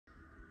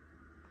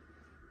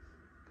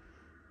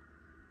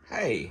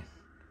Hey,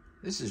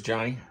 this is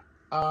Johnny.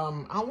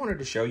 I wanted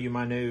to show you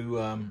my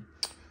new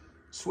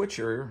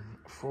switcher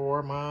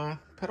for my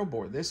pedal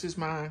board. This is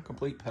my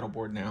complete pedal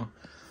board now.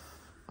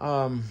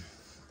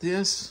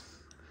 This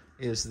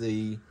is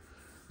the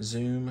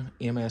Zoom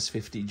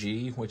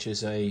MS50G, which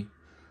is a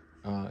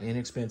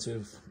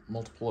inexpensive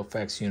multiple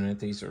effects unit.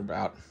 These are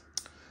about,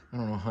 I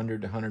don't know,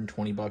 100 to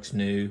 120 bucks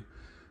new.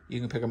 You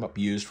can pick them up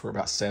used for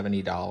about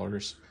 $70.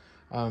 It's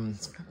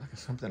got like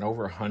something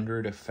over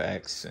 100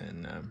 effects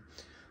and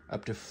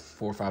up to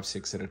 4, 5,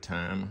 6 at a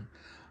time.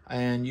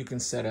 And you can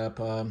set up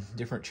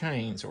different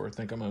chains or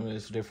think of them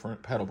as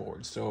different pedal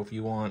boards. So if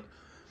you want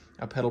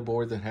a pedal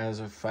board that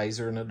has a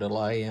phaser and a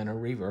delay and a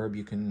reverb,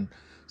 you can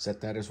set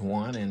that as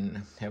one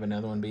and have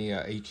another one be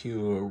a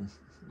EQ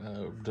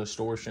or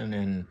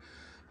distortion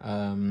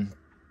and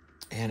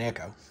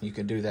echo. You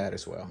could do that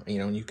as well. You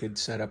know, and you could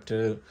set up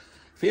to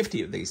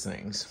 50 of these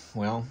things.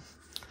 Well,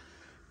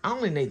 I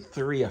only need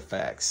 3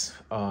 effects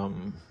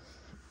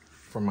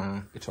for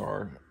my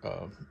guitar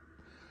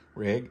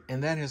rig,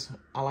 and that is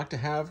I like to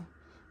have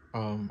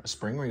a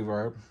spring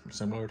reverb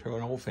similar to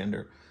an old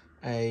Fender,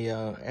 a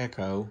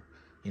echo,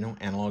 you know,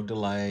 analog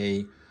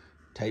delay,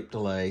 tape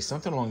delay,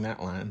 something along that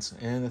lines.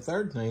 And the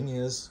third thing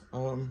is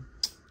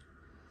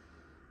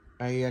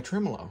a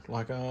tremolo,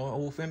 like a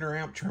old Fender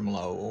amp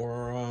tremolo,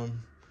 or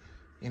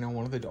you know,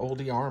 one of the old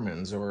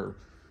Armins, or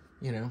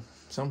you know,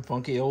 some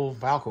funky old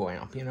Valco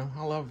amp. You know,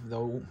 I love the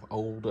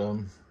old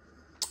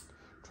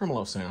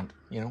tremolo sound,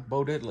 you know,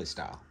 Bo Diddley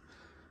style.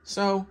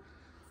 So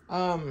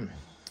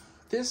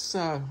this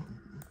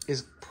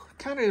is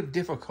kind of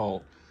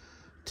difficult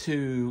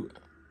to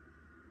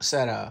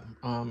set up.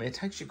 It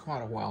takes you quite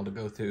a while to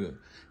go through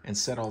and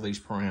set all these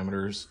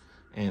parameters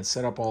and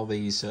set up all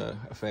these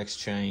effects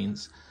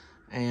chains.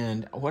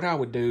 And what I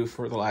would do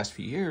for the last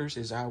few years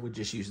is I would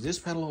just use this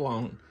pedal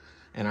alone,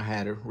 and I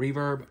had a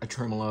reverb, a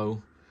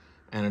tremolo,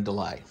 and a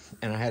delay.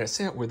 And I had it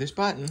set where this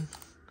button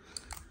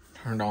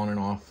turned on and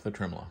off the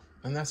tremolo.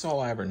 And that's all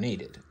I ever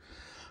needed.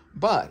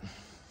 But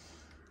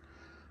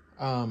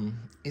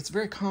it's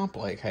very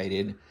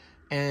complicated,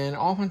 and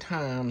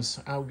oftentimes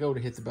I would go to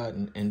hit the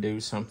button and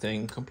do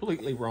something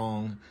completely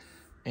wrong,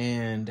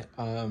 and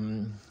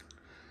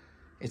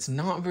it's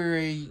not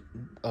very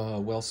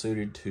well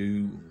suited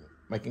to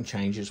making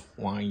changes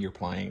while you're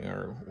playing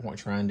or while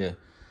trying to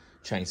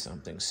change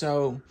something.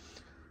 So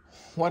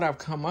what I've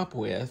come up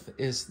with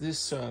is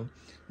this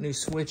new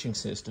switching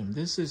system.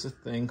 This is a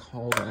thing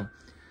called a,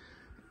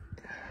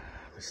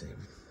 let me see,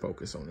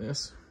 focus on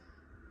this.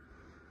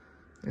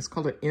 It's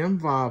called an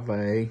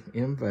M-vave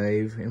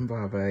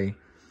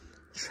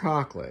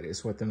Chocolate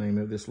is what the name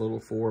of this little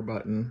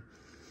 4-button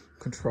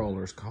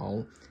controller is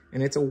called.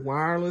 And it's a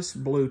wireless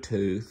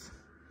Bluetooth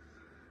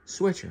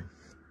switcher.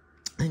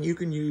 And you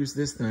can use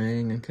this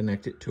thing and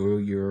connect it to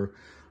your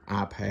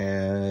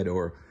iPad,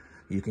 or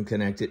you can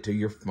connect it to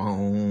your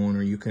phone,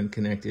 or you can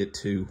connect it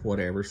to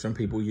whatever. Some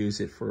people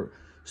use it for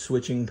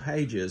switching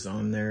pages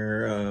on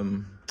their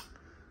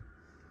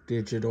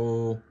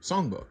digital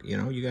songbook. You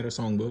know, you got a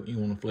songbook, you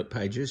want to flip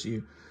pages,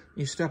 you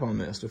step on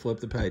this to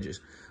flip the pages.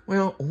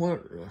 Well,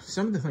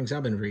 some of the things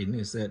I've been reading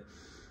is that,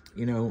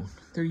 you know,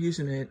 they're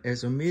using it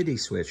as a MIDI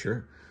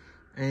switcher,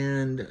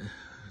 and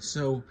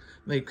so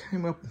they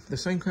came up, the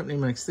same company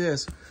makes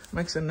this,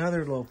 makes another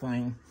little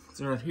thing. It's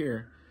right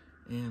here,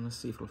 and let's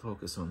see if we'll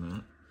focus on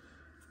that.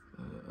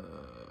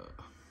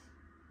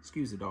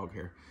 Excuse the dog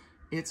here.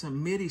 It's a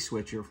MIDI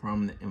switcher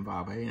from the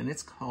M-vave, and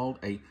it's called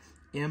a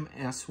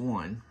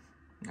MS-1.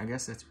 I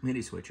guess that's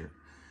MIDI switcher.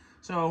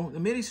 So the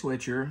MIDI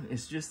switcher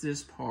is just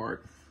this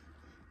part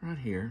right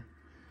here.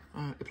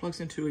 It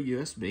plugs into a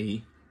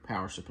USB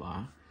power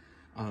supply,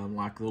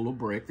 like the little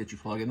brick that you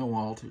plug in the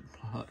wall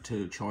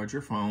to charge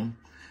your phone.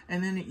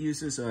 And then it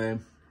uses a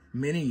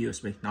mini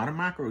USB, not a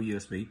micro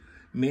USB,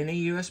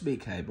 mini USB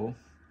cable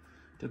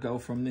to go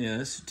from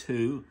this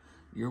to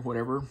your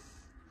whatever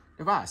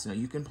device. Now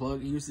you can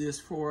use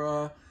this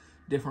for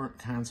different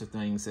kinds of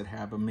things that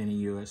have a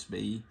mini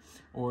USB,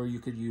 or you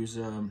could use,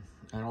 it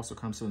also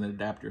comes with an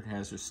adapter that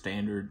has a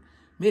standard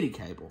MIDI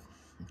cable.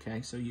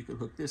 Okay, so you could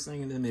hook this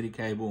thing into the MIDI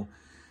cable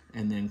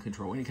and then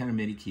control any kind of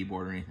MIDI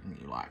keyboard or anything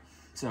that you like.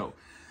 So,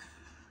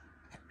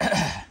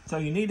 so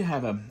you need to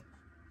have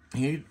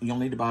you'll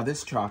need to buy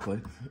this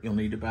chocolate. You'll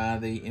need to buy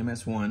the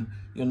MS-1.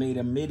 You'll need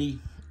a MIDI,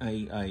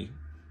 a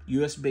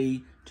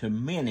USB to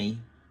mini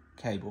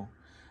cable.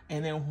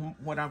 And then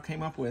what I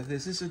came up with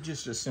is this is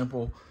just a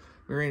simple,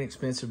 very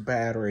inexpensive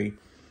battery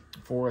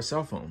for a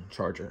cell phone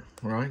charger,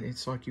 right?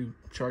 It's like you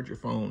charge your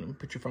phone and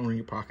put your phone in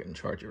your pocket and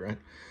charge it, right?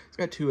 It's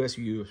got 2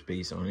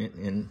 USBs on it,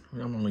 and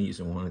I'm only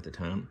using one at the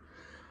time.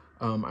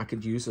 I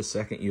could use a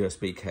second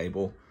USB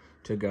cable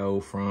to go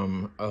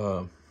from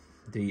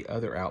the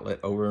other outlet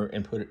over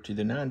and put it to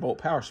the 9-volt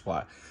power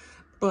supply.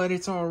 But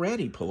it's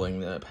already pulling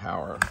the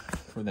power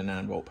for the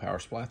 9-volt power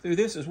supply through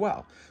this as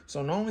well.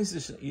 So not only is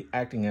this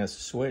acting as a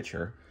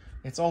switcher,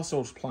 it's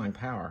also supplying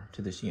power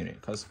to this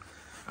unit, because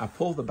I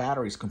pulled the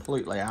batteries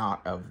completely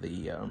out of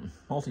the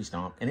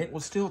MultiStomp, and it will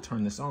still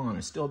turn this on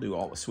and still do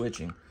all the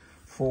switching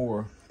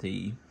for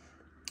the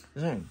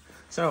Zoom.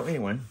 So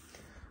anyway,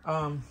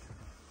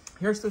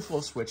 here's this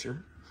little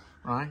switcher,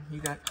 right? You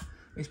got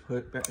these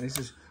this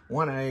is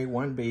 1A,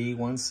 1B,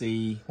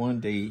 1C,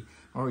 1D,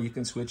 or you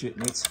can switch it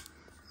and it's,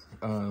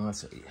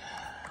 let's see,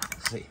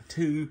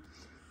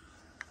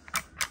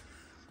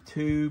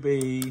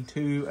 2B,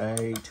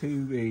 2A,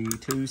 2B,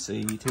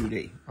 2C,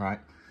 2D, all right?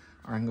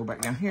 Or I can go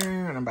back down here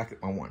and I'm back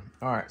at my 1.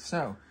 All right,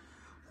 so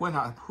when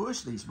I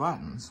push these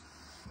buttons,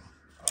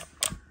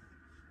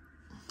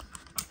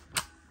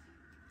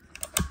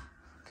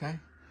 okay,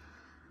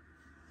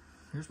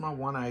 here's my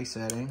 1A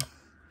setting,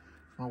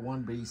 my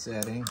 1B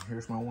setting,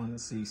 here's my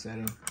 1C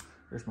setting,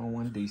 here's my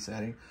 1D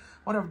setting.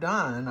 What I've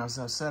done is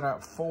I've set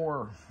up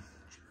 4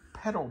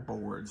 pedal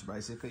boards,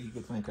 basically, you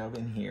could think of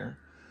in here.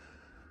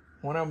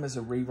 One of them is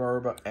a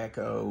reverb, a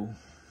echo,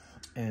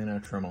 and a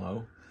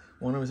tremolo.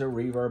 One of them is a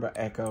reverb, a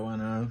echo,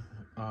 and a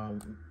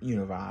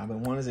univibe.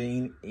 And one is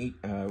a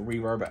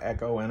reverb, a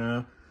echo,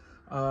 and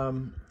a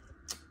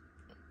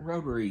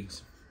rotary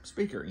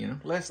speaker, you know,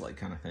 Leslie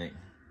kind of thing.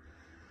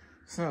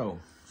 So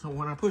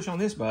when I push on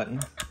this button,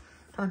 it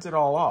turns it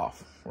all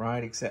off,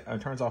 right? Except it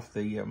turns off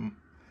the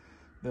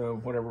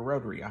whatever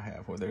rotary I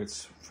have, whether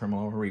it's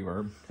tremolo or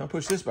reverb. So I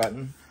push this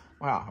button,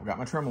 wow, I've got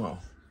my tremolo.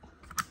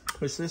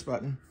 Push this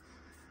button,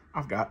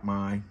 I've got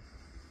my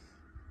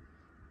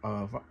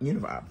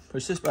univibe.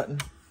 Push this button,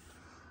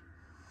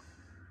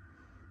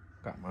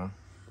 got my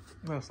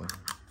Leslie.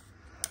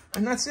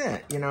 And that's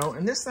it, you know,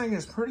 and this thing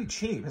is pretty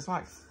cheap. It's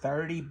like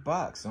 30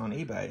 bucks on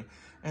eBay,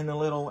 and the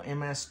little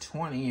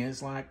MS-20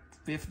 is like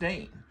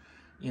 15,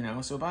 you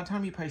know. So by the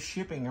time you pay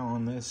shipping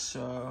on this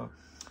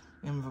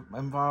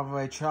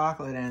M-vave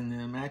Chocolate and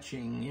the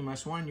matching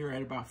MS-1, you're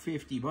at about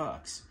 50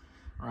 bucks,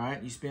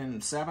 right? You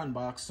spend 7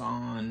 bucks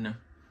on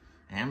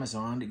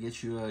Amazon to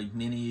get you a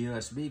mini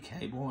USB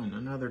cable and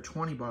another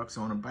 20 bucks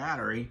on a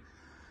battery,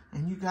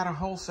 and you got a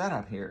whole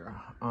setup here.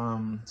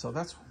 So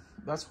that's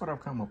what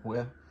I've come up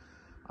with.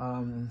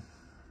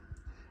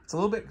 It's a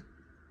little bit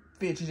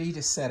fidgety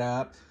to set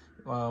up.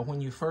 When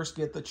you first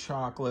get the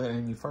Chocolate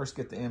and you first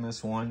get the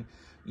MS-1,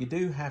 you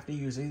do have to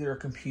use either a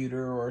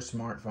computer or a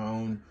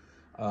smartphone.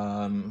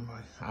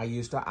 I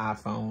used an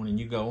iPhone, and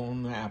you go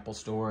on the Apple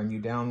Store and you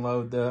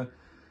download the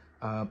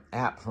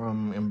app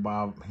from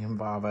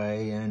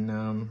M-vave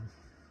and,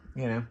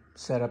 you know,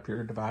 set up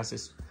your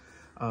devices.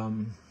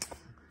 One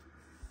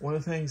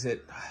of the things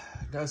that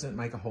doesn't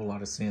make a whole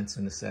lot of sense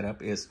in the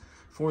setup is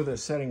for the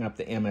setting up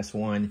the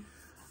MS-1,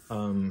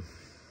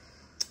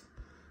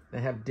 they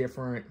have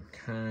different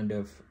kind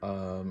of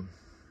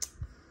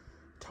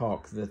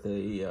talk that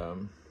the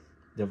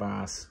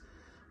device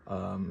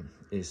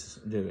is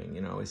doing.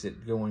 You know, is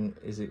it going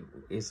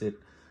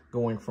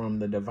from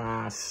the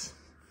device?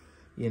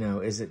 You know,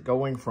 is it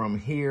going from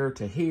here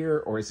to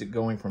here, or is it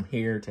going from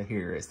here to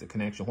here? Is the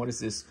connection? What is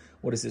this?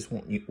 What does this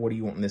want? What do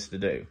you want this to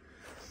do?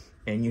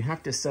 And you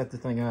have to set the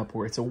thing up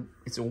where it's a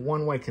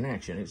one-way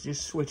connection. It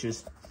just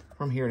switches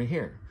from here to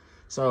here.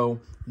 So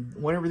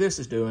whatever this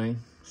is doing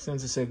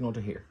sends a signal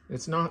to here.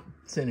 It's not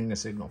sending a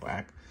signal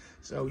back.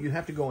 So you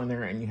have to go in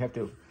there and you have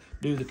to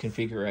do the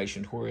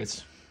configuration to where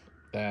it's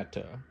that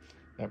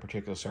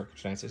particular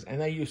circumstances. And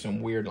they use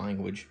some weird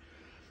language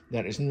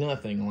that is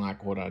nothing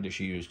like what I just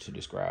used to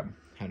describe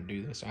how to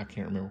do this. I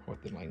can't remember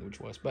what the language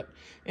was. But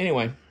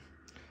anyway,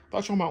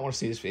 thought y'all might want to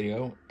see this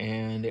video,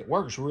 and it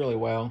works really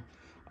well.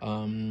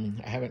 I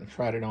haven't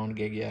tried it on a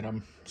gig yet.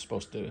 I'm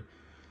supposed to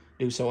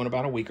do so in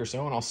about a week or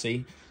so, and I'll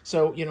see.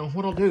 So, you know,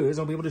 what I'll do is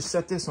I'll be able to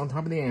set this on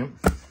top of the amp,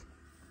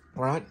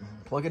 right?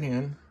 Plug it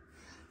in,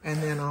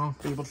 and then I'll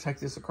be able to take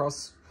this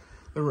across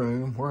the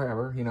room,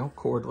 wherever, you know,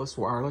 cordless,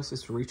 wireless,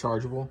 it's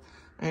rechargeable,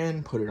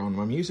 and put it on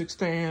my music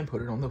stand,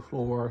 put it on the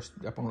floor,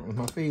 step on it with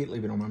my feet,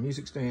 leave it on my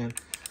music stand,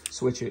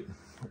 switch it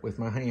with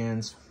my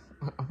hands,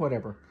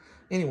 whatever.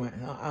 Anyway,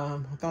 I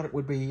thought it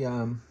would be,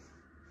 you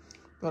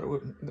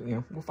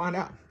know, we'll find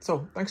out.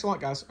 So, thanks a lot,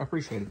 guys. I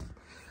appreciate it.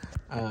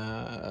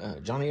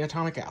 Johnny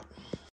Atomic out.